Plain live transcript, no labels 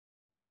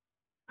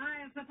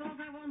suppose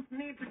I won't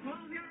need to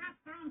close your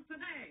restaurant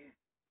today.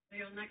 See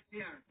you next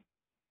year.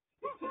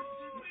 Woohoo!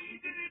 We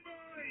did it,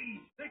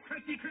 boys! The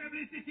Krusty Krab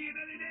lives to see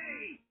another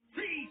day.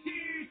 3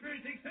 cheers for a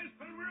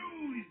successful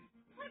ruse!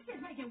 Let's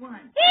just make it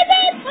one.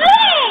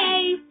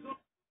 Hooray!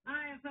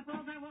 I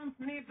suppose I won't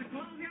need to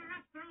close your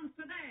restaurant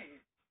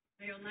today.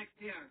 See you next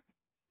year.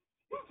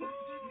 Woohoo!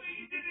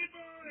 We did it,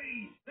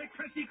 boys! The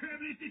Krusty Krab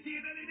lives to see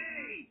another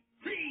day.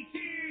 3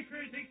 cheers for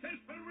a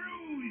successful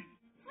ruse!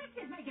 Let's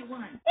just make it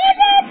one.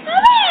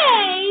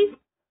 Hooray!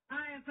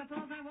 I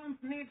suppose I won't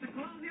need to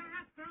close your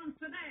restaurant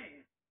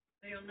today.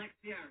 See you next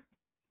year.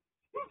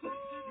 Woohoo!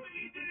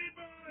 We did it,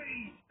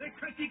 boys! The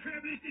Krusty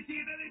Krab lives to see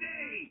another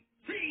day.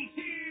 3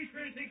 cheers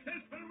for a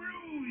successful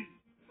ruse!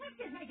 Let's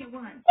just make it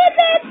one.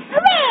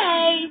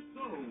 Hooray!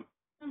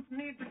 Won't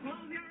need to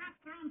close your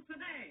restaurant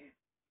today.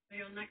 See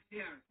you next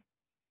year.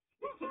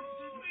 Woohoo!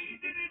 We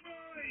did it,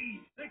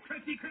 boys! The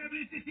Krusty Krab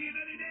lives to see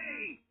another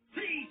day.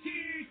 3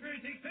 cheers for a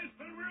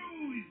successful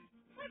ruse!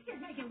 Let's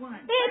just make it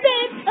one.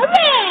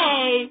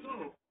 Hooray!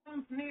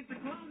 Won't need to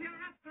close your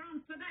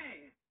restaurant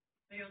today.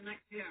 See you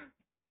next year.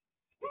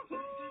 Woohoo!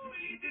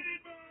 We did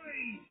it,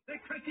 boys! The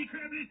Krusty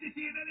Krab lives to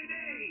see another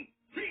day.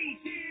 3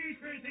 cheers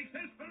for a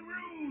successful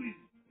ruse!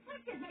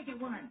 Let's just make it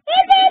one.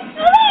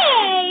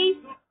 Hooray!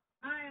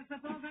 I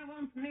suppose I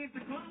won't need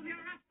to close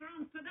your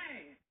restaurant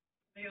today.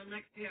 See you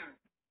next year.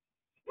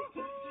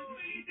 Woohoo!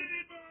 We did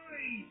it,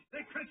 boys!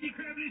 The Krusty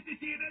Krab lives to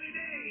see another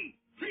day.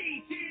 3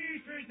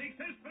 cheers for a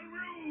successful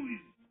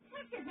ruse!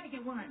 Let's just make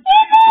it one.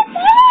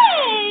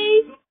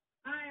 Hooray!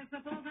 I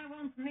suppose I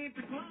won't need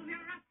to close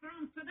your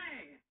restaurant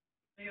today.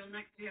 See you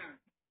next year.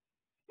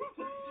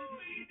 Woohoo!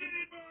 We did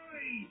it,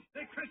 boys!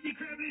 The Krusty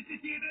Krab lives to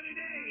see another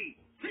day.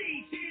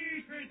 3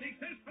 cheers for a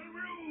successful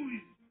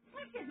ruse!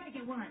 Let's just make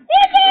it one.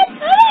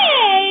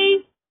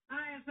 Hooray!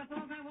 I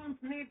suppose I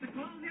won't need to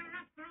close your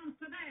restaurant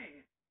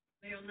today.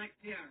 See you next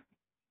year.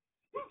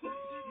 Woohoo!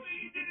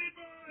 We did it,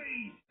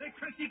 boys! The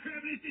Krusty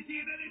Krab lives to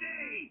see another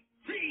day.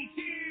 3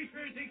 cheers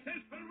for a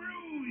successful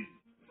ruse!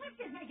 Let's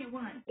just make it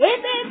one.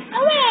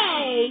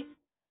 Hooray!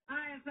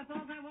 I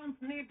suppose I won't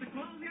need to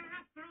close your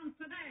restaurant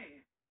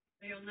today.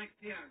 See you next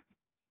year.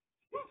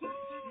 Woohoo!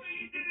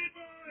 We did it,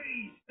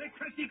 boys! The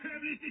Krusty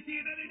Krab lives to see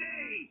another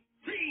day.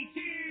 3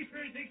 cheers for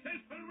a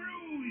successful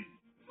ruse!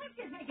 Let's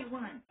just make it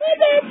one.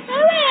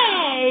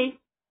 Hooray!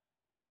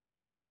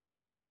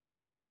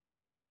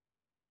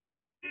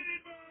 Did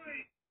it,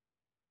 boys!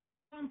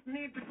 Won't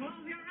need to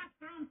close your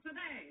restaurant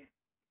today.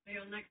 See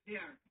you next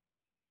year.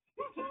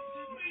 Woohoo!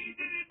 We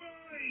did it,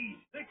 boys!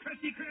 The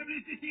Krusty Krab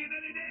lives to see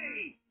another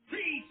day.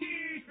 3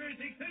 cheers for a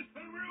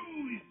successful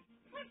ruse!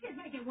 Let's just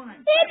make it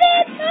one.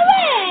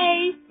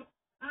 Hooray!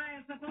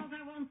 I suppose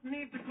I won't need